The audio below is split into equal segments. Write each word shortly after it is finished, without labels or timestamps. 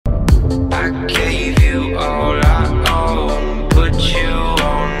gave you all I own, put you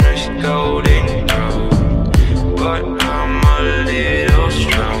on this golden throne, but I'm a little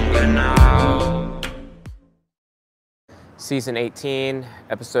stronger now. Season 18,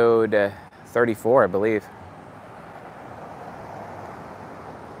 episode 34, I believe.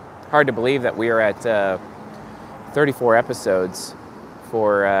 Hard to believe that we are at 34 episodes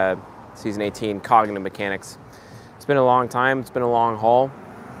for season 18, Cognitive Mechanics. It's been a long time. It's been a long haul.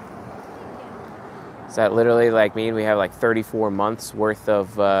 Does that literally mean we have 34 months worth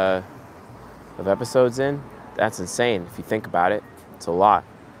of episodes in? That's insane if you think about it. It's a lot.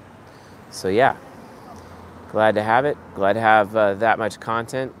 So yeah, glad to have it. Glad to have that much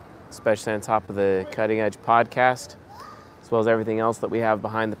content, especially on top of the Cutting Edge podcast, as well as everything else that we have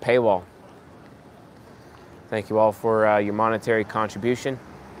behind the paywall. Thank you all for your monetary contribution.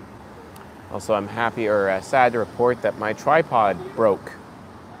 Also, I'm happy or sad to report that my tripod broke,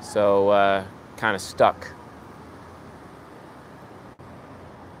 so kind of stuck.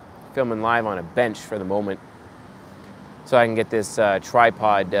 Filming live on a bench for the moment, so I can get this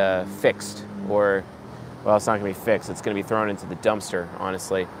tripod fixed, or, well, it's not going to be fixed, it's going to be thrown into the dumpster,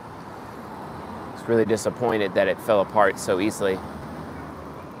 honestly. I was really disappointed that it fell apart so easily.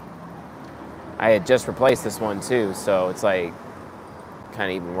 I had just replaced this one too, so it's kind of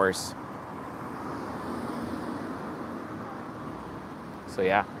even worse. So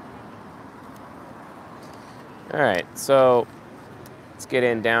yeah. All right, so let's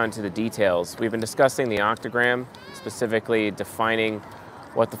get down to the details. We've been discussing the octagram, specifically defining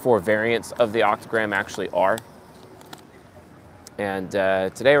what the 4 variants of the octagram actually are. And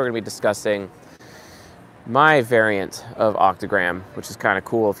today we're going to be discussing my variant of octagram, which is kind of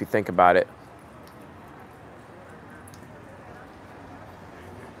cool if you think about it.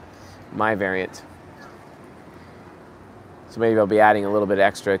 My variant. So maybe I'll be adding a little bit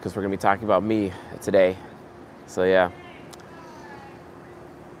extra because we're going to be talking about me today. So yeah.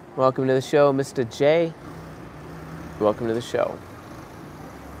 Welcome to the show, Mr. J. Welcome to the show.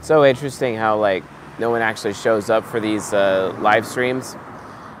 So interesting how no one actually shows up for these live streams,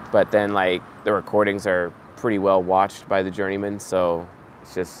 but then the recordings are pretty well watched by the journeyman. So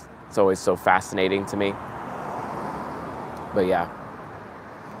it's always so fascinating to me. But yeah.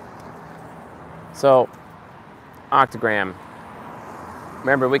 So, octagram.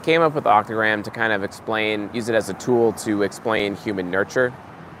 Remember, we came up with the octagram to kind of use it as a tool to explain human nurture,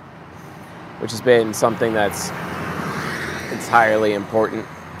 which has been something that's entirely important.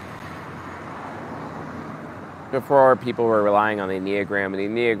 Before, people were relying on the Enneagram, and the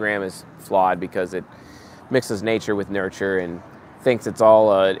Enneagram is flawed because it mixes nature with nurture and thinks it's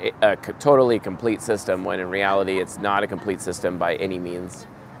all a totally complete system, when in reality it's not a complete system by any means.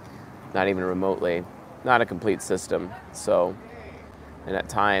 Not even remotely. Not a complete system. So, and at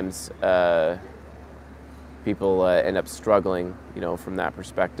times, people end up struggling, from that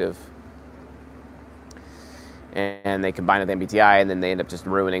perspective. And they combine with MBTI, and then they end up just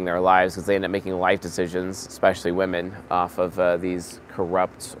ruining their lives because they end up making life decisions, especially women, off of these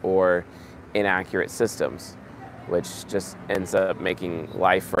corrupt or inaccurate systems, which just ends up making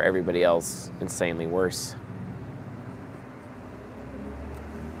life for everybody else insanely worse.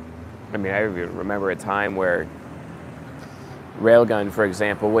 I mean, I remember a time where Railgun, for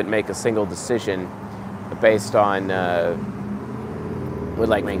example, wouldn't make a single decision based on, would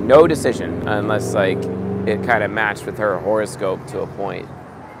make no decision unless it kind of matched with her horoscope to a point.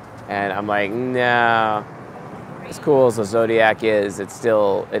 And I'm like, no, as cool as the zodiac is, it's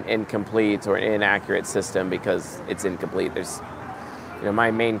still an incomplete or an inaccurate system because it's incomplete. There's, my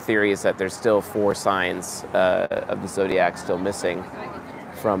main theory is that there's still 4 signs of the zodiac still missing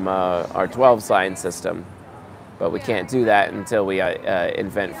from our 12-sign system, but we can't do that until we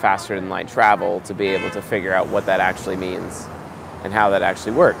invent faster than light travel to be able to figure out what that actually means and how that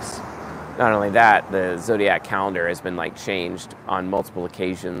actually works. Not only that, the zodiac calendar has been changed on multiple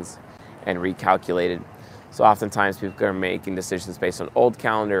occasions and recalculated. So oftentimes people are making decisions based on old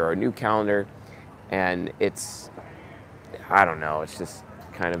calendar or new calendar, and I don't know, it's just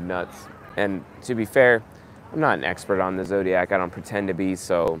kind of nuts. And to be fair, I'm not an expert on the zodiac. I don't pretend to be,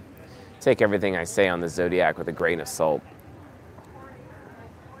 so take everything I say on the zodiac with a grain of salt.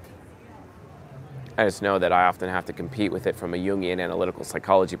 I just know that I often have to compete with it from a Jungian analytical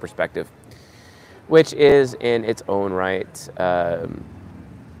psychology perspective, which is in its own right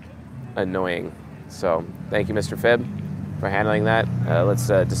annoying. So thank you, Mr. Phibb, for handling that. Let's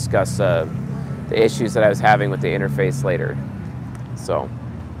discuss the issues that I was having with the interface later. So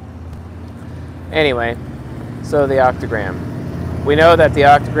anyway, so the octagram. We know that the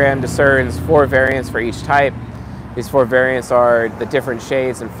octagram discerns 4 variants for each type, These 4 variants are the different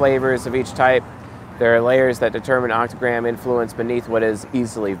shades and flavors of each type. There are layers that determine octagram influence beneath what is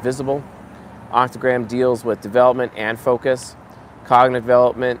easily visible. Octagram deals with development and focus. Cognitive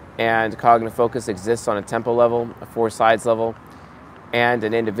development and cognitive focus exists on a tempo level, a 4 sides level, and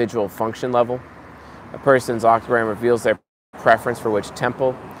an individual function level. A person's octagram reveals their preference for which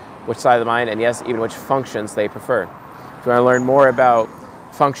tempo, which side of the mind, and yes, even which functions they prefer. If you want to learn more about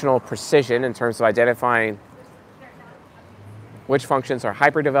functional precision in terms of identifying which functions are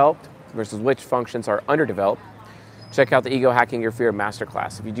hyperdeveloped versus which functions are underdeveloped, check out the Ego Hacking Your Fear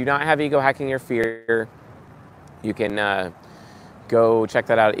Masterclass. If you do not have Ego Hacking Your Fear, you can go check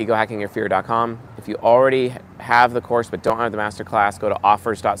that out at egohackingyourfear.com. If you already have the course but don't have the masterclass, go to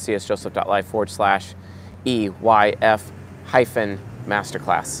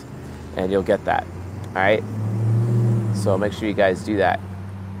offers.csjoseph.life/EYF-masterclass and you'll get that. All right? So make sure you guys do that.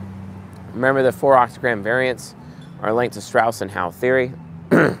 Remember, the 4 octagram variants are linked to Strauss and Howe theory.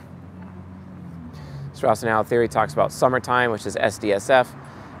 Strauss and Howe theory talks about summertime, which is SDSF.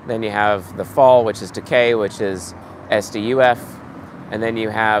 Then you have the fall, which is decay, which is SDUF. And then you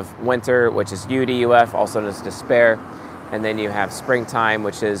have winter, which is UDUF, also known as despair. And then you have springtime,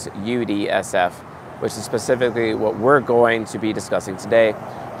 which is UDSF, which is specifically what we're going to be discussing today.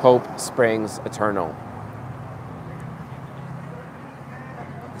 Hope springs eternal.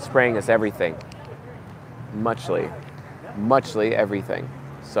 Spring is everything. Muchly everything.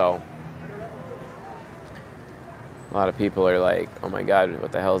 So a lot of people are like, oh my God,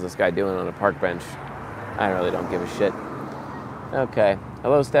 what the hell is this guy doing on a park bench? I really don't give a shit. Okay.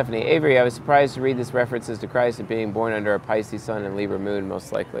 Hello, Stephanie. Avery, I was surprised to read this references to Christ and being born under a Pisces sun and Libra moon,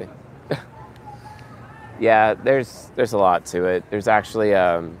 most likely. Yeah, there's a lot to it. There's actually,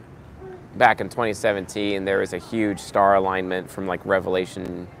 back in 2017, there was a huge star alignment from like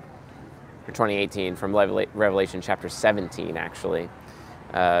Revelation, or 2018, from Revelation chapter 17, actually.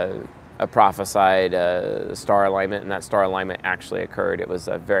 A prophesied star alignment, and that star alignment actually occurred. It was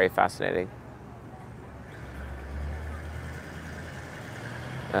very fascinating.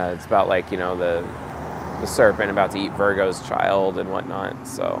 It's about, like, you know, the serpent about to eat Virgo's child and whatnot.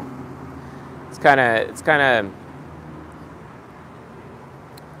 So it's kind of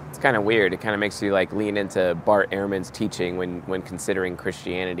weird. It kind of makes you like lean into Bart Ehrman's teaching when considering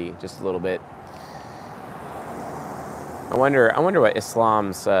Christianity just a little bit. I wonder what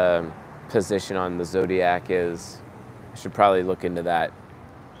Islam's position on the zodiac is. I should probably look into that.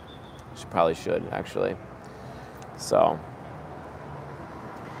 Should actually. So.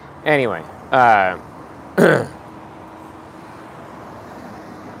 Anyway,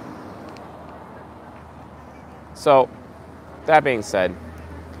 so that being said,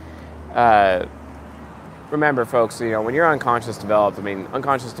 remember, folks, you know, when you're unconscious developed, I mean,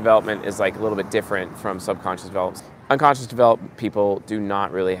 unconscious development is like a little bit different from subconscious development. Unconscious developed people do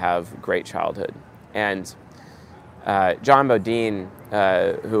not really have great childhood. And John Bodine,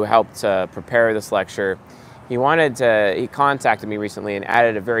 who helped prepare this lecture, he contacted me recently and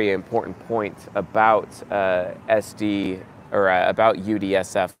added a very important point about SD, or about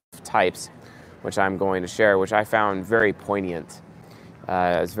UDSF types, which I'm going to share, which I found very poignant.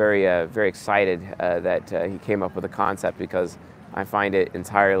 I was very excited that he came up with a concept, because I find it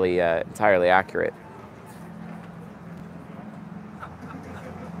entirely accurate.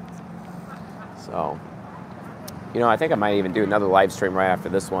 So, you know, I think I might even do another live stream right after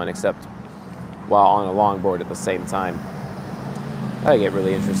this one, except while on a longboard at the same time. That'll get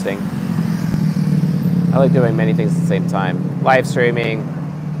really interesting. I like doing many things at the same time. Live streaming,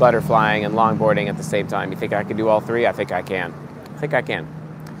 butterflying, and longboarding at the same time. You think I can do all 3? I think I can.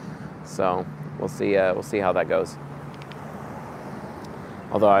 So we'll see how that goes.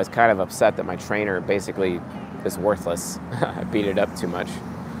 Although I was kind of upset that my trainer basically is worthless. I beat it up too much.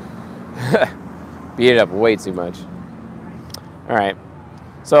 Beat it up way too much. All right.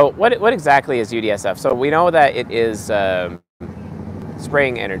 So what exactly is UDSF? So we know that it is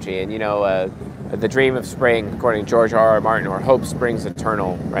spring energy, and you know the dream of spring, according to George R.R. Martin, or hope springs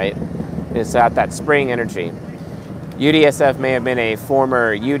eternal, right? It's that spring energy. UDSF may have been a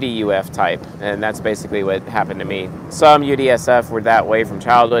former UDUF type, and that's basically what happened to me. Some UDSF were that way from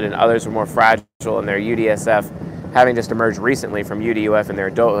childhood, and others were more fragile in their UDSF, having just emerged recently from UDUF in their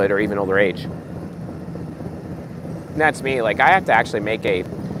adulthood or even older age. And that's me. Like, I have to actually make a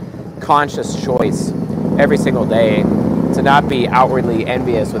conscious choice every single day to not be outwardly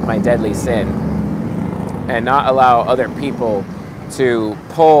envious with my deadly sin, and not allow other people to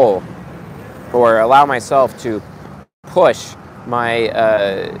pull, or allow myself to push my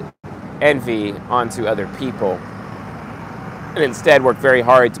envy onto other people, and instead work very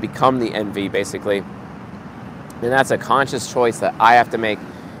hard to become the envy, basically. And that's a conscious choice that I have to make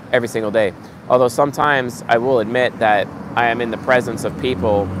every single day. Although sometimes I will admit that I am in the presence of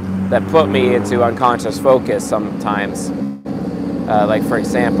people that put me into unconscious focus sometimes. Like, for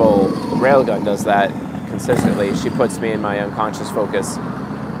example, Railgun does that consistently. She puts me in my unconscious focus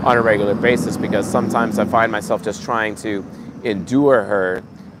on a regular basis because sometimes I find myself just trying to endure her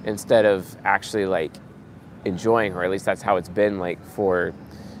instead of actually like enjoying her. At least that's how it's been like for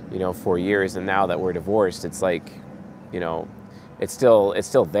 4 years. And now that we're divorced, it's like, it's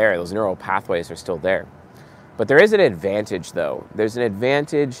still there. Those neural pathways are still there. But there is an advantage though. There's an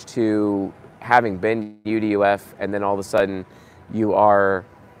advantage to having been UDUF and then all of a sudden you are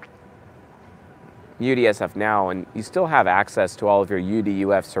UDSF now, and you still have access to all of your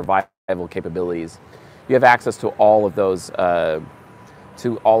UDUF survival capabilities. You have access to all of those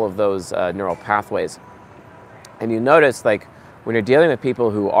neural pathways. And you notice, like, when you're dealing with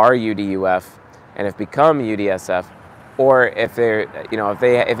people who are UDUF and have become UDSF, or if they're,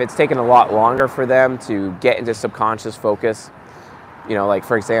 if it's taken a lot longer for them to get into subconscious focus, like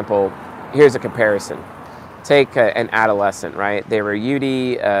for example, here's a comparison. Take an adolescent, right? They were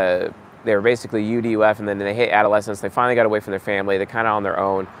they were basically UDUF, and then they hit adolescence. They finally got away from their family. They're kind of on their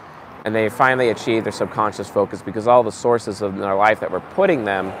own, and they finally achieved their subconscious focus because all the sources of their life that were putting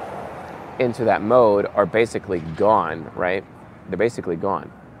them into that mode are basically gone, right? They're basically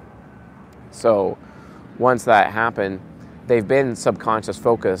gone. So once that happened, they've been subconscious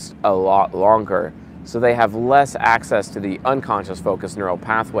focused a lot longer, so they have less access to the unconscious focused neural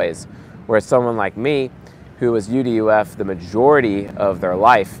pathways, whereas someone like me, who was UDUF the majority of their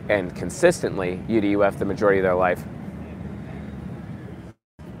life and consistently UDUF the majority of their life,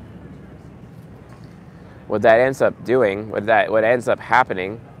 what ends up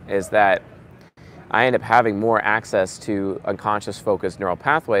happening is that I end up having more access to unconscious focused neural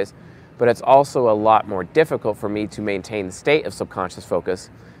pathways, but it's also a lot more difficult for me to maintain the state of subconscious focus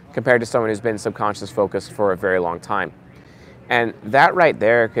compared to someone who's been subconscious focused for a very long time. And that right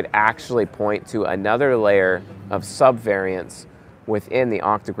there could actually point to another layer of subvariance within the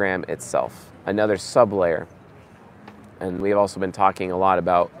octagram itself, another sublayer. And we've also been talking a lot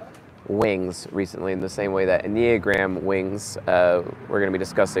about wings recently in the same way that Enneagram wings, we're going to be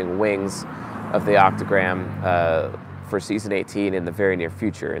discussing wings of the octagram for season 18 in the very near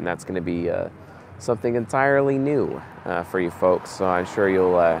future. And that's going to be something entirely new for you folks. So I'm sure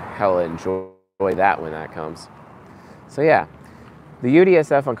you'll hella enjoy that when that comes. So yeah, the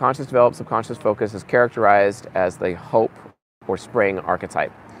UDSF unconscious developed subconscious focus is characterized as the hope or spring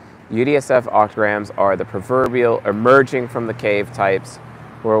archetype. UDSF octagrams are the proverbial emerging from the cave types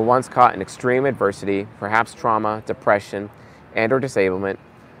who were once caught in extreme adversity, perhaps trauma, depression, and or disablement,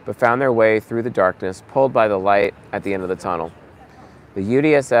 but found their way through the darkness, pulled by the light at the end of the tunnel. The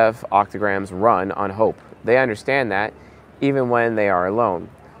UDSF octagrams run on hope. They understand that, even when they are alone,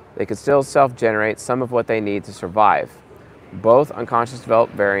 they can still self-generate some of what they need to survive. Both unconscious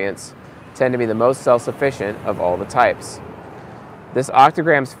developed variants tend to be the most self-sufficient of all the types. This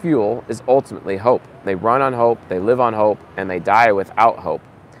octagram's fuel is ultimately hope. They run on hope, they live on hope, and they die without hope.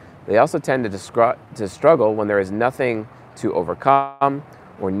 They also tend to struggle when there is nothing to overcome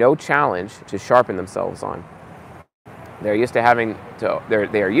or no challenge to sharpen themselves on. They are used to having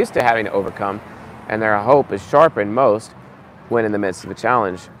to overcome, and their hope is sharpened most when in the midst of a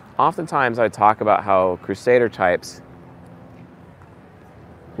challenge. Oftentimes I talk about how Crusader types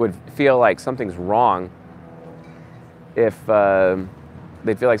would feel like something's wrong if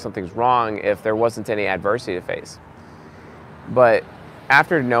they'd feel like something's wrong if there wasn't any adversity to face. But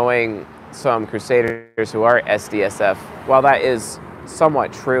after knowing some Crusaders who are SDSF, while that is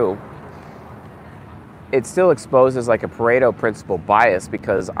somewhat true, it still exposes like a Pareto principle bias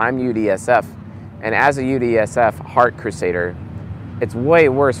because I'm UDSF, and as a UDSF heart Crusader, it's way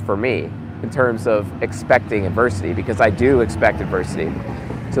worse for me in terms of expecting adversity, because I do expect adversity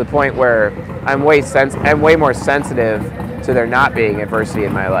to the point where I'm way more sensitive to there not being adversity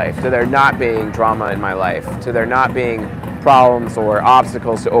in my life, to there not being drama in my life, to there not being problems or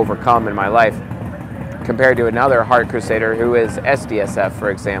obstacles to overcome in my life, compared to another heart Crusader who is SDSF, for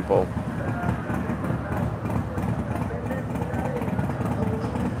example.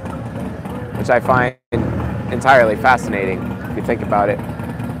 Which I find entirely fascinating if you think about it.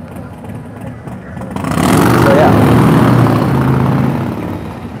 So yeah.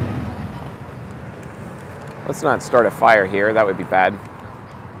 Let's not start a fire here, that would be bad.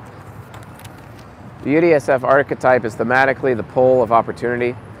 The UDSF archetype is thematically the pole of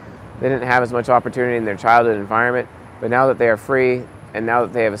opportunity. They didn't have as much opportunity in their childhood environment, but now that they are free and now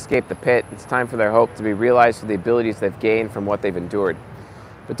that they have escaped the pit, it's time for their hope to be realized through the abilities they've gained from what they've endured.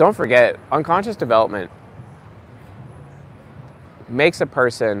 But don't forget, unconscious development makes a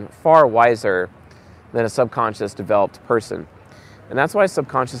person far wiser than a subconscious developed person. And that's why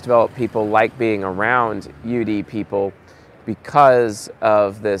subconscious developed people like being around UD people, because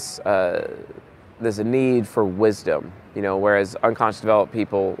of this there's a need for wisdom, whereas unconscious developed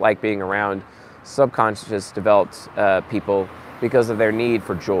people like being around subconscious developed people because of their need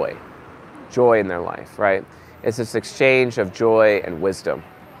for joy in their life, right? It's this exchange of joy and wisdom.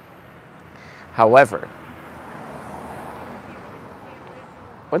 However,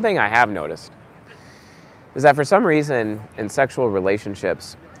 one thing I have noticed is that for some reason in sexual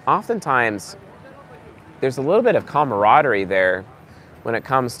relationships, oftentimes there's a little bit of camaraderie there when it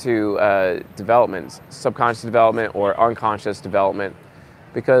comes to development, subconscious development or unconscious development,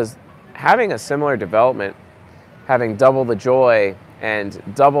 because having a similar development, having double the joy and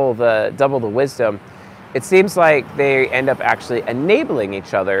double the wisdom, it seems like they end up actually enabling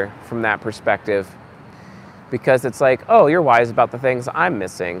each other from that perspective, because it's like, oh, you're wise about the things I'm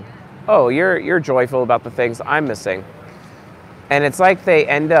missing. Oh, you're joyful about the things I'm missing. And it's like they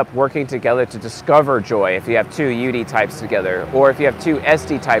end up working together to discover joy. If you have two UD types together, or if you have two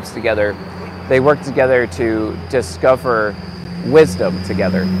SD types together, they work together to discover wisdom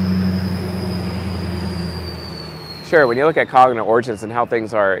together. Sure, when you look at cognitive origins and how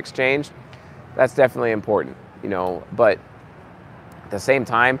things are exchanged, that's definitely important, but at the same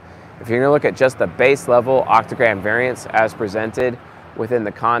time, if you're going to look at just the base level octagram variance as presented within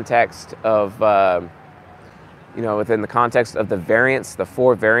the context of the variants, the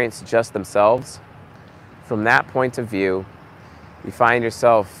four variants just themselves, from that point of view, you find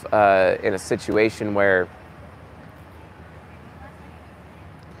yourself in a situation where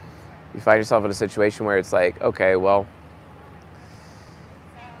it's like, okay, well,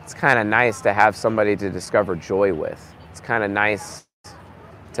 it's kind of nice to have somebody to discover joy with. It's kind of nice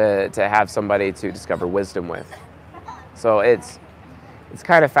to have somebody to discover wisdom with. So it's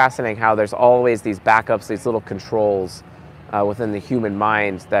kind of fascinating how there's always these backups, these little controls within the human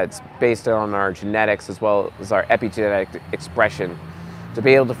mind that's based on our genetics as well as our epigenetic expression to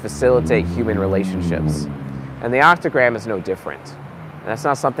be able to facilitate human relationships. And the octagram is no different. And that's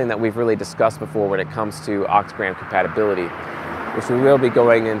not something that we've really discussed before when it comes to octagram compatibility, which we will be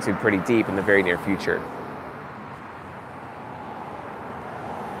going into pretty deep in the very near future.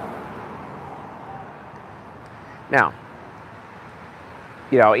 Now,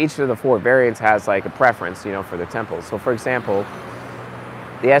 each of the four variants has like a preference, for the temples. So for example,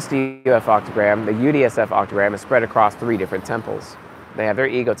 the SDUF octagram, the UDSF octagram is spread across 3 different temples. They have their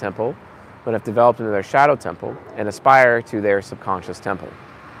ego temple, but have developed into their shadow temple and aspire to their subconscious temple.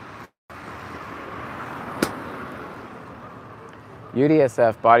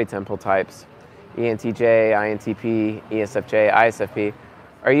 UDSF body temple types, ENTJ, INTP, ESFJ, ISFP,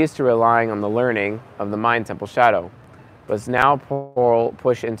 are used to relying on the learning of the mind temple shadow, but is now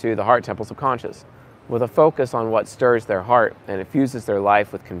push into the heart temple subconscious, with a focus on what stirs their heart and infuses their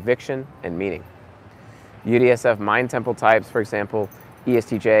life with conviction and meaning. UDSF mind temple types, for example,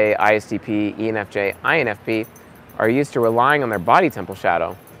 ESTJ, ISTP, ENFJ, INFP, are used to relying on their body temple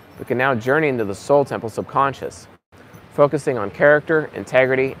shadow, but can now journey into the soul temple subconscious, focusing on character,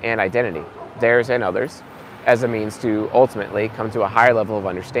 integrity, and identity, theirs and others, as a means to ultimately come to a higher level of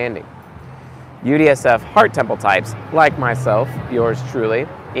understanding. UDSF heart temple types, like myself, yours truly,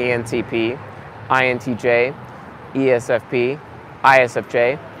 ENTP, INTJ, ESFP,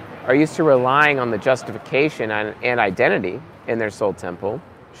 ISFJ, are used to relying on the justification and identity in their soul temple,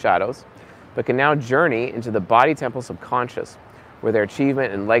 shadows, but can now journey into the body temple subconscious, where their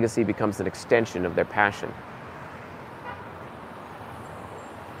achievement and legacy becomes an extension of their passion.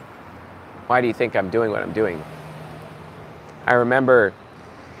 Why do you think I'm doing what I'm doing? I remember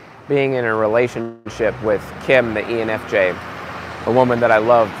being in a relationship with Kim, the ENFJ, a woman that I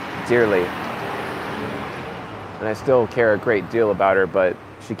loved dearly. And I still care a great deal about her, but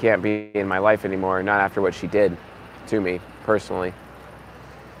she can't be in my life anymore, not after what she did to me personally,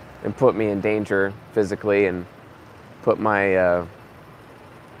 and put me in danger physically and put my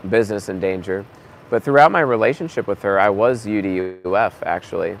business in danger. But throughout my relationship with her, I was UDUF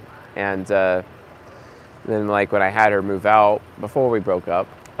actually. And then like when I had her move out, before we broke up,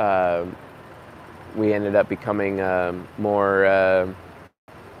 we ended up becoming more,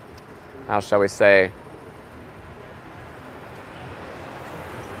 how shall we say,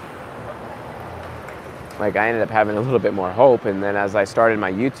 like I ended up having a little bit more hope. And then as I started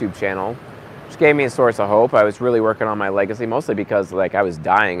my YouTube channel, which gave me a source of hope, I was really working on my legacy, mostly because like I was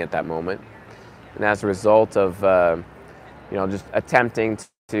dying at that moment. And as a result of, just attempting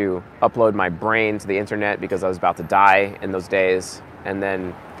to upload my brain to the internet because I was about to die in those days. And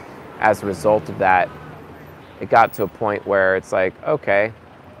then as a result of that, it got to a point where it's like, okay,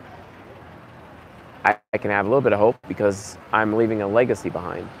 I can have a little bit of hope because I'm leaving a legacy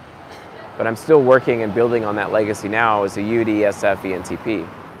behind. But I'm still working and building on that legacy now as a UD, SF, ENTP.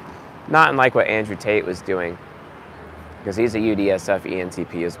 Not unlike what Andrew Tate was doing, because he's a UD, SF,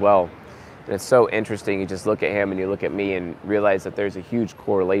 ENTP as well. And it's so interesting, you just look at him and you look at me and realize that there's a huge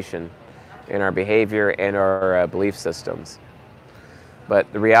correlation in our behavior and our belief systems.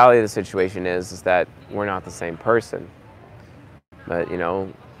 But the reality of the situation is that we're not the same person. But, you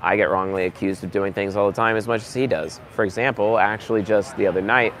know, I get wrongly accused of doing things all the time as much as he does. For example, actually just the other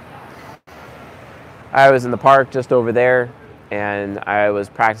night, I was in the park just over there, and I was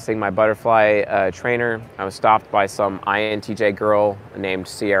practicing my butterfly trainer. I was stopped by some INTJ girl named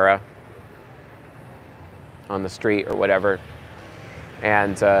Sierra on the street or whatever.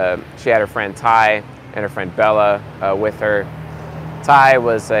 And she had her friend Ty and her friend Bella with her. Ty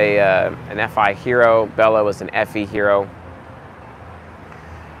was an FI hero. Bella was an FE hero.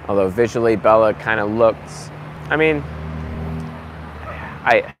 Although visually, Bella kind of looked, I mean,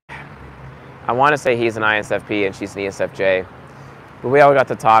 I want to say he's an ISFP and she's an ESFJ. But we all got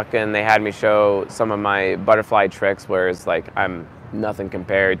to talk and they had me show some of my butterfly tricks, whereas like I'm nothing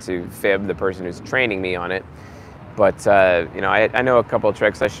compared to Fib, the person who's training me on it. But you know, I know a couple of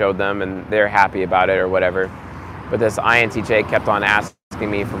tricks I showed them and they're happy about it or whatever. But this INTJ kept on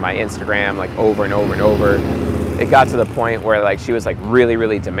asking me for my Instagram like over and over and over. It got to the point where like she was like really,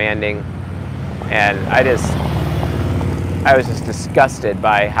 really demanding. And I was just disgusted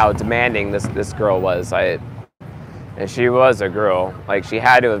by how demanding this girl was. And she was a girl. Like she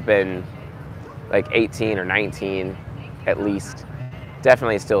had to have been like 18 or 19 at least.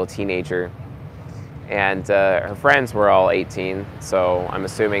 Definitely still a teenager. And her friends were all 18, so I'm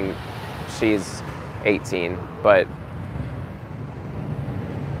assuming she's 18, but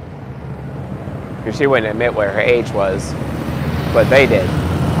because she wouldn't admit what her age was, but they did.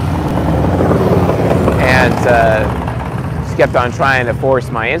 And she kept on trying to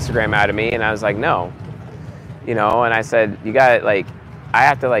force my Instagram out of me, and I was like, no. You know, and I said, you got like, I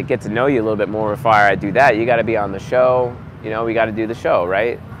have to like get to know you a little bit more before I do that. You got to be on the show. You know, we got to do the show,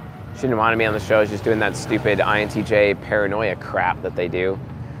 right? She didn't want to be on the show. She's just doing that stupid INTJ paranoia crap that they do.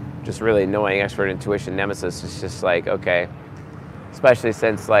 Just really annoying. Expert intuition nemesis is just like, okay. Especially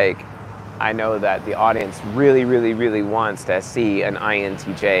since like, I know that the audience really, really, really wants to see an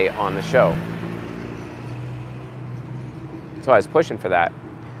INTJ on the show. So I was pushing for that.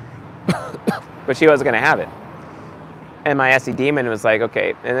 But she wasn't going to have it. And my SE demon was like,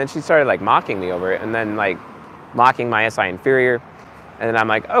 okay. And then she started like mocking me over it and then like mocking my SI inferior. And then I'm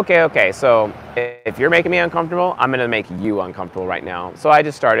like, okay, so if you're making me uncomfortable, I'm gonna make you uncomfortable right now. So I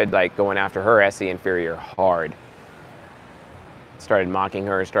just started like going after her SE inferior hard. Started mocking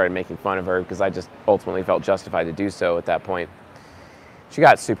her, started making fun of her because I just ultimately felt justified to do so at that point. She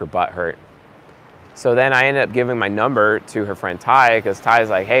got super butthurt. So then I ended up giving my number to her friend Ty because Ty's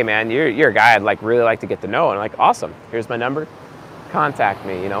like, hey man, you're a guy I'd like really like to get to know. And I'm like, awesome, here's my number, contact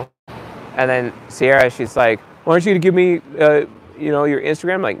me, you know? And then Sierra, she's like, why aren't you gonna give me, you know, your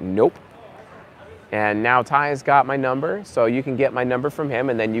Instagram? I'm like, nope. And now Ty's got my number, so you can get my number from him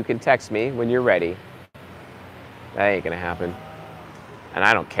and then you can text me when you're ready. That ain't gonna happen. And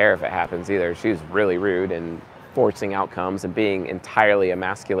I don't care if it happens either. She's really rude and forcing outcomes and being entirely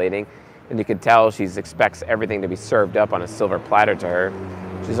emasculating. And you could tell she expects everything to be served up on a silver platter to her.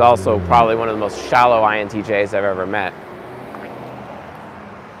 She's also probably one of the most shallow INTJs I've ever met.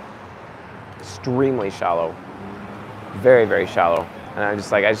 Extremely shallow. Very, very shallow. And I'm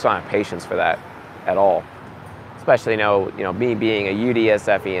just like, I just don't have patience for that at all. Especially, you know, me being a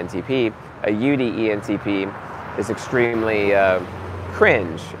UDSF ENTP, a UD ENTP is extremely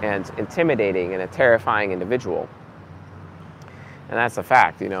cringe and intimidating and a terrifying individual. And that's a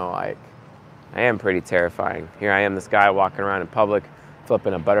fact, you know, I am pretty terrifying. Here I am, this guy walking around in public,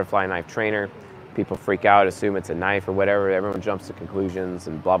 flipping a butterfly knife trainer. People freak out, assume it's a knife or whatever. Everyone jumps to conclusions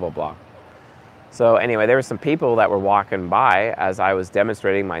and blah, blah, blah. So anyway, there were some people that were walking by as I was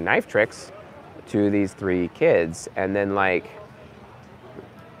demonstrating my knife tricks to these 3 kids. And then like,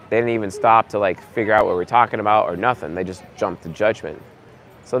 they didn't even stop to like figure out what we're talking about or nothing. They just jumped to judgment.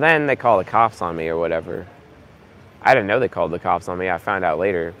 So then they called the cops on me or whatever. I didn't know they called the cops on me. I found out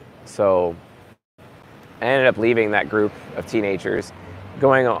later. So I ended up leaving that group of teenagers,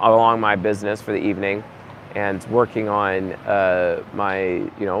 going along my business for the evening and working on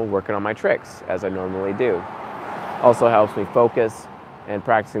working on my tricks as I normally do. Also helps me focus, and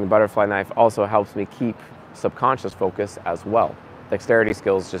practicing the butterfly knife also helps me keep subconscious focus as well. Dexterity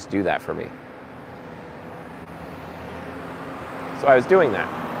skills just do that for me. So I was doing that.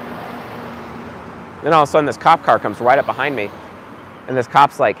 Then all of a sudden this cop car comes right up behind me, and this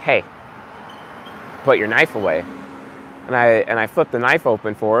cop's like, hey, put your knife away. And I flipped the knife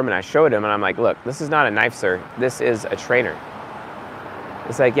open for him, and I showed him, and I'm like, look, this is not a knife, sir. This is a trainer.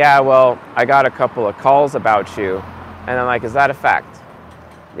 It's like, yeah, well, I got a couple of calls about you. And I'm like, is that a fact?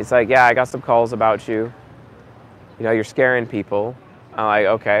 He's like, yeah, I got some calls about you. You know, you're scaring people. I'm like,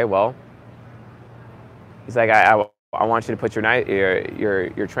 okay, well. He's like, I want you to put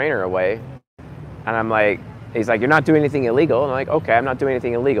your trainer away. And I'm like, he's like, you're not doing anything illegal. And I'm like, okay, I'm not doing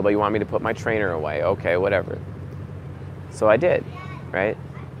anything illegal, but you want me to put my trainer away. Okay, whatever. So I did, right?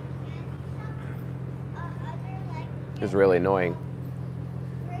 It was really annoying.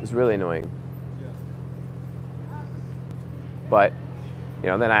 It was really annoying. But, you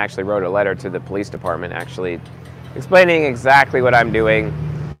know, then I actually wrote a letter to the police department actually explaining exactly what I'm doing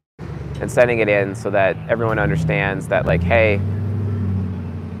and sending it in so that everyone understands that, like, hey,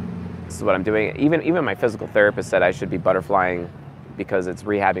 this is what I'm doing. Even my physical therapist said I should be butterflying because it's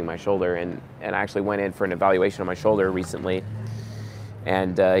rehabbing my shoulder, and I actually went in for an evaluation on my shoulder recently,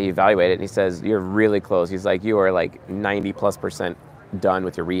 and he evaluated it, and he says, you're really close. He's like, you are like 90+% done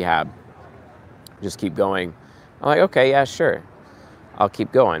with your rehab. Just keep going. I'm like, okay, yeah, sure. I'll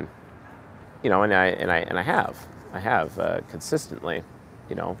keep going. You know, and I have consistently,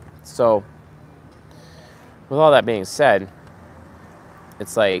 you know. So with all that being said,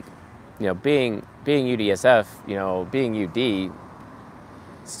 it's like, you know, being UDSF, you know, being UD,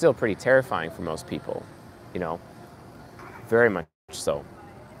 still pretty terrifying for most people, you know, very much so.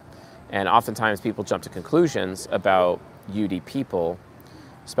 And oftentimes people jump to conclusions about UD people,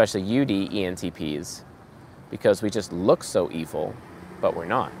 especially UD ENTPs, because we just look so evil, but we're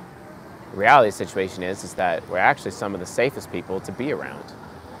not. The reality of the situation is that we're actually some of the safest people to be around,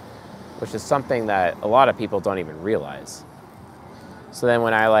 which is something that a lot of people don't even realize. So then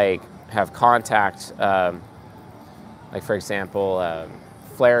when I like have contact, like for example,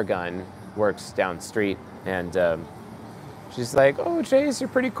 Flare Gun works down the street, and she's like, oh, Chase, you're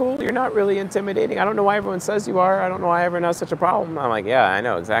pretty cool. You're not really intimidating. I don't know why everyone says you are. I don't know why everyone has such a problem. I'm like, yeah, I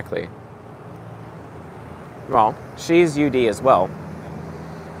know, exactly. Well, she's UD as well.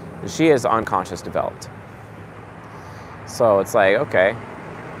 She is unconscious developed. So it's like, okay,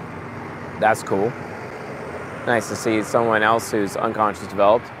 that's cool. Nice to see someone else who's unconscious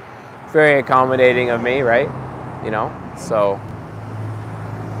developed. Very accommodating of me, right? You know, so,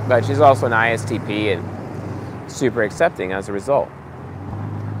 but she's also an ISTP and super accepting as a result.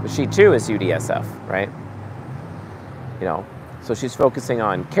 But she too is UDSF, right? You know, so she's focusing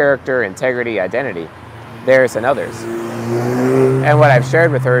on character, integrity, identity, theirs and others. And what I've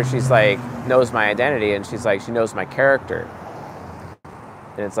shared with her, she's like, knows my identity, and she's like, she knows my character.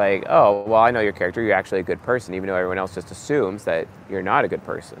 And it's like, oh, well, I know your character. You're actually a good person, even though everyone else just assumes that you're not a good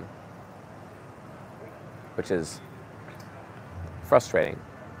person. Which is frustrating,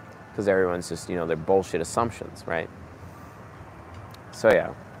 because everyone's just, you know, they're bullshit assumptions, right? So,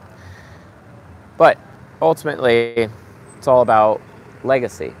 yeah. But ultimately, it's all about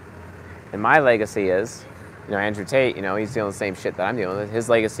legacy. And my legacy is, you know, Andrew Tate, you know, he's dealing with the same shit that I'm dealing with. His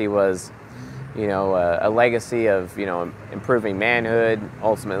legacy was, you know, a legacy of, you know, improving manhood,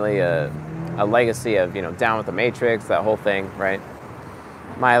 ultimately a legacy of, you know, down with the matrix, that whole thing, right?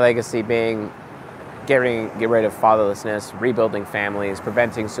 My legacy being get rid of fatherlessness, rebuilding families,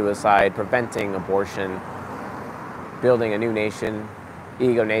 preventing suicide, preventing abortion, building a new nation,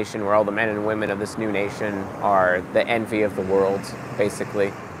 ego nation, where all the men and women of this new nation are the envy of the world,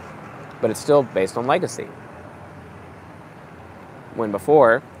 basically. But it's still based on legacy. When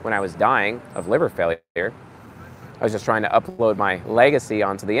I was dying of liver failure, I was just trying to upload my legacy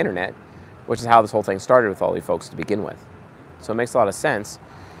onto the internet, which is how this whole thing started with all you folks to begin with. So it makes a lot of sense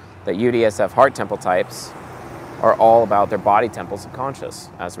that UDSF heart temple types are all about their body temple subconscious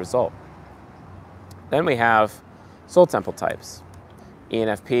as a result. Then we have soul temple types,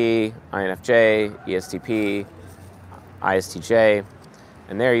 ENFP, INFJ, ESTP, ISTJ,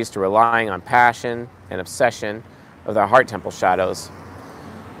 and they're used to relying on passion and obsession of their heart temple shadows,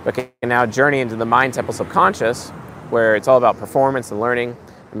 but can now journey into the mind temple subconscious, where it's all about performance and learning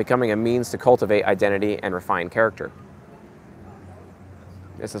and becoming a means to cultivate identity and refine character.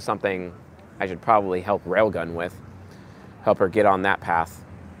 This is something I should probably help Railgun with, help her get on that path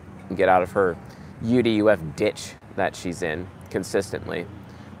and get out of her UDUF ditch that she's in consistently,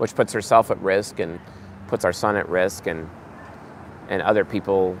 which puts herself at risk and puts our son at risk and other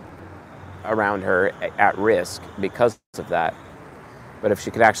people around her at risk because of that. But if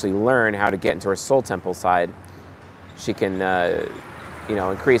she could actually learn how to get into her soul temple side, she can, you know,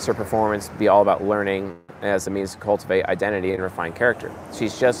 increase her performance, be all about learning as a means to cultivate identity and refine character.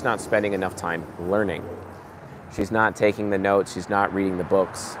 She's just not spending enough time learning. She's not taking the notes. She's not reading the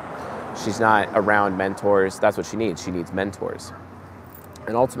books. She's not around mentors. That's what she needs. She needs mentors.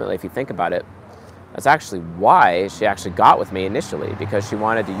 And ultimately, if you think about it, that's actually why she actually got with me initially, because she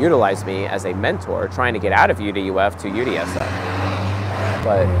wanted to utilize me as a mentor, trying to get out of UDUF to UDSF.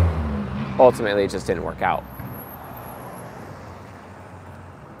 But ultimately, it just didn't work out,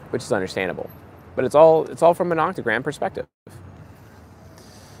 which is understandable. But it's all from an octagram perspective.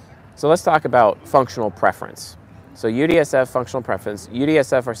 So let's talk about functional preference. So UDSF, functional preference.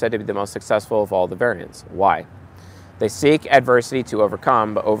 UDSF are said to be the most successful of all the variants. Why? They seek adversity to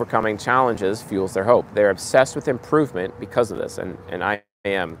overcome, but overcoming challenges fuels their hope. They're obsessed with improvement because of this, and I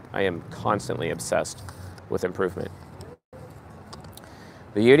am constantly obsessed with improvement.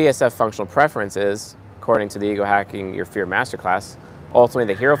 The UDSF functional preference is, according to the Ego Hacking Your Fear Masterclass,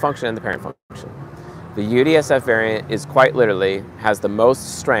 ultimately the hero function and the parent function. The UDSF variant is quite literally has the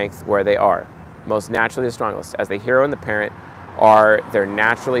most strength where they are, most naturally the strongest, as the hero and the parent are their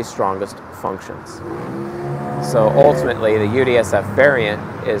naturally strongest functions. So ultimately, the UDSF variant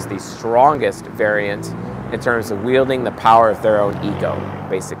is the strongest variant in terms of wielding the power of their own ego,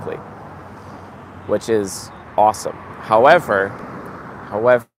 basically, which is awesome. However,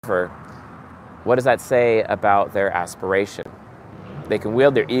 what does that say about their aspiration? They can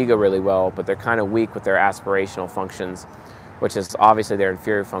wield their ego really well, but they're kind of weak with their aspirational functions, which is obviously their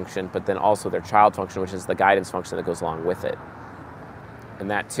inferior function, but then also their child function, which is the guidance function that goes along with it. And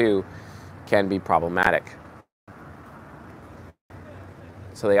that too can be problematic.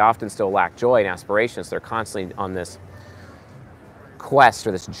 So they often still lack joy and aspirations. They're constantly on this quest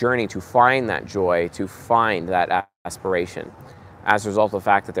or this journey to find that joy, to find that aspiration, as a result of the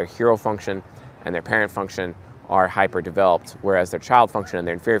fact that their hero function and their parent function are hyper-developed, whereas their child function and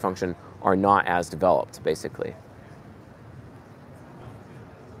their inferior function are not as developed, basically.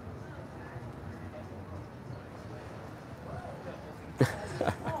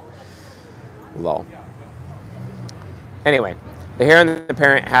 Lol. Anyway, the hero and the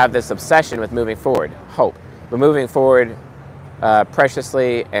parent have this obsession with moving forward, hope. But moving forward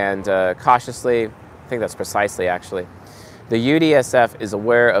preciously and cautiously, I think that's precisely actually. The UDSF is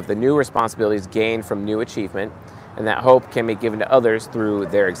aware of the new responsibilities gained from new achievement, and that hope can be given to others through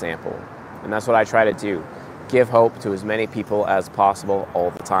their example. And that's what I try to do, give hope to as many people as possible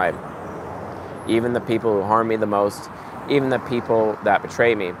all the time. Even the people who harm me the most, even the people that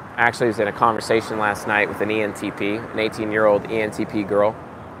betray me. I actually was in a conversation last night with an ENTP, an 18-year-old ENTP girl,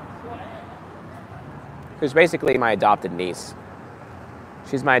 who's basically my adopted niece.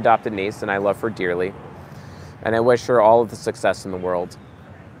 She's my adopted niece, and I love her dearly. And I wish her all of the success in the world.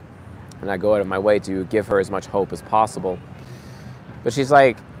 And I go out of my way to give her as much hope as possible. But she's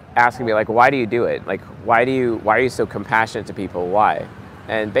like asking me, like, why do you do it? Like, why are you so compassionate to people? Why?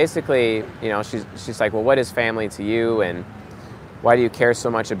 And basically, you know, she's like, well, what is family to you? And why do you care so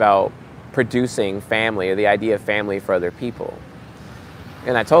much about producing family or the idea of family for other people?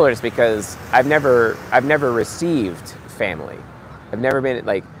 And I told her it's because I've never received family. I've never been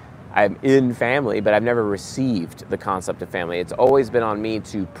like, I'm in family, but I've never received the concept of family. It's always been on me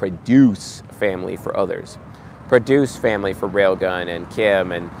to produce family for others. Produce family for Railgun and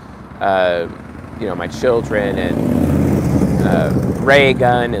Kim and, you know, my children and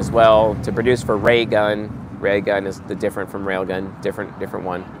Raygun as well. To produce for Raygun. Raygun is the different from Railgun, different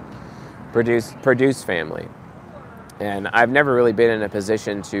one. Produce family. And I've never really been in a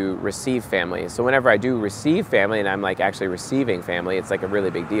position to receive family. So whenever I do receive family and I'm like actually receiving family, it's like a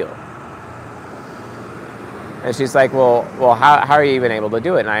really big deal. And she's like, well, how are you even able to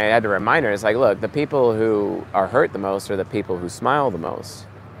do it? And I had to remind her, it's like, look, the people who are hurt the most are the people who smile the most.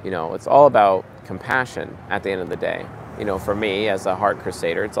 You know, it's all about compassion at the end of the day. You know, for me as a heart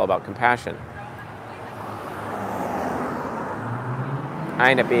crusader, it's all about compassion.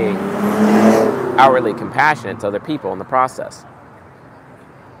 I end up being outwardly compassionate to other people in the process.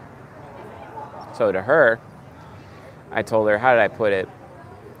 So to her, I told her, how did I put it?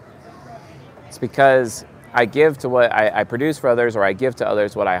 It's because I give to what I produce for others, or I give to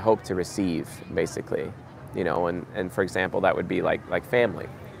others what I hope to receive, basically. You know, and for example, that would be like family.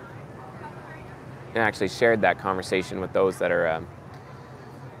 And I actually shared that conversation with those that are,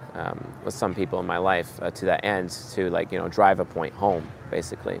 with some people in my life to that end, to like, you know, drive a point home,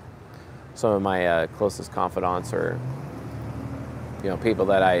 basically. Some of my closest confidants, or you know, people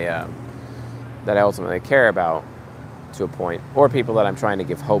that I ultimately care about to a point, or people that I'm trying to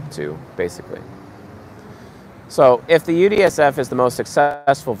give hope to, basically. So if the UDSF is the most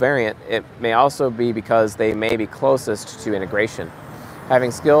successful variant, it may also be because they may be closest to integration.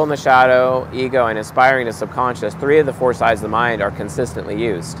 Having skill in the shadow, ego, and inspiring the subconscious, 3 of the 4 sides of the mind are consistently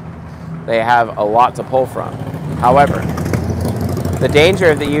used. They have a lot to pull from. However, the danger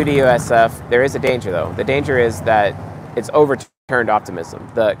of the UDUSF, there is a danger though. The danger is that it's overturned optimism.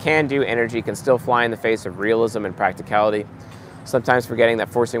 The can-do energy can still fly in the face of realism and practicality, sometimes forgetting that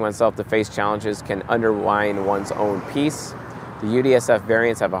forcing oneself to face challenges can undermine one's own peace. The UDSF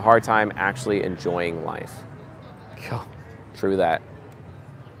variants have a hard time actually enjoying life. True that.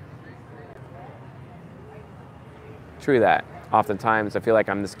 True that. Oftentimes I feel like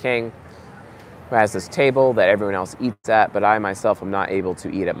I'm this king who has this table that everyone else eats at, but I myself am not able to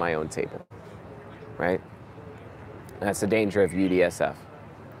eat at my own table, right? That's the danger of UDSF.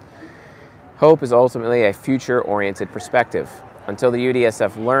 Hope is ultimately a future-oriented perspective. Until the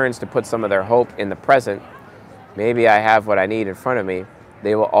UDSF learns to put some of their hope in the present, maybe I have what I need in front of me,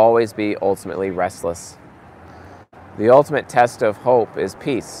 they will always be ultimately restless. The ultimate test of hope is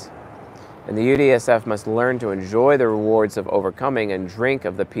peace, and the UDSF must learn to enjoy the rewards of overcoming and drink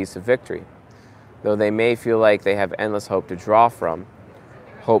of the peace of victory. Though they may feel like they have endless hope to draw from,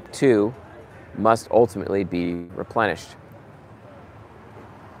 hope too must ultimately be replenished.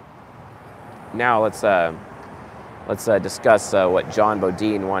 Now let's discuss what John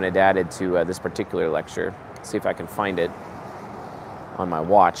Bodine wanted added to this particular lecture. See if I can find it on my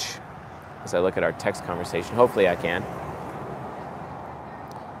watch as I look at our text conversation. Hopefully I can.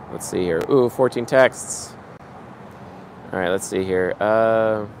 Let's see here. Ooh, 14 texts. All right, let's see here.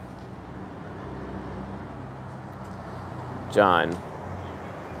 John.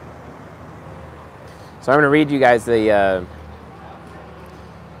 So I'm going to read you guys the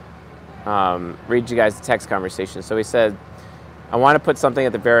text conversation. So he said, I want to put something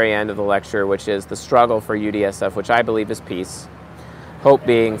at the very end of the lecture, which is the struggle for UDSF, which I believe is peace, hope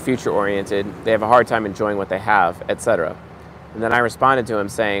being future-oriented, they have a hard time enjoying what they have, etc. And then I responded to him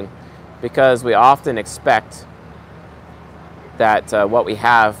saying, because we often expect that what we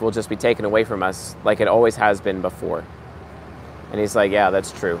have will just be taken away from us like it always has been before. And he's like, yeah,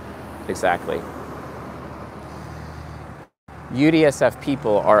 that's true. Exactly. UDSF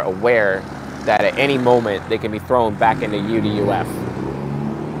people are aware that at any moment they can be thrown back into UDUF.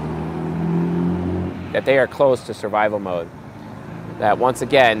 That they are close to survival mode. That once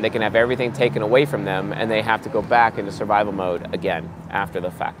again, they can have everything taken away from them and they have to go back into survival mode again after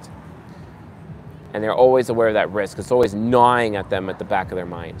the fact. And they're always aware of that risk. It's always gnawing at them at the back of their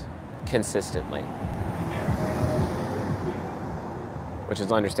mind, consistently. Which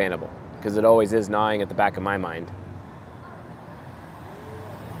is understandable, because it always is gnawing at the back of my mind.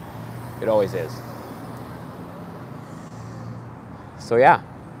 It always is. So yeah,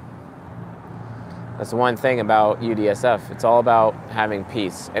 that's the one thing about UDSF. It's all about having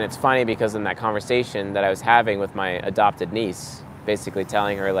peace. And it's funny because in that conversation that I was having with my adopted niece, basically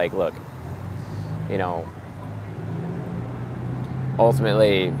telling her like, look, you know,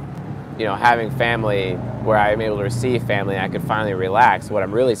 ultimately, you know, having family where I'm able to receive family, I could finally relax. What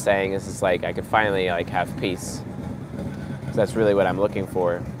I'm really saying is it's like I could finally like have peace. So that's really what I'm looking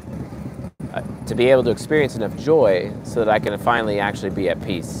for. To be able to experience enough joy so that I can finally actually be at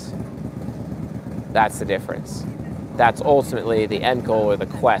peace. That's the difference. That's ultimately the end goal or the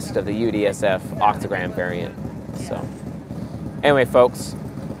quest of the UDSF Octagram variant. So anyway, folks,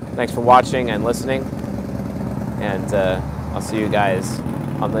 thanks for watching and listening. And I'll see you guys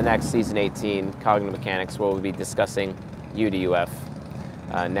on the next Season 18 Cognitive Mechanics, where we'll be discussing UDUF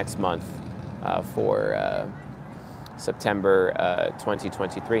next month for September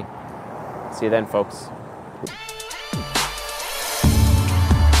 2023. See you then, folks.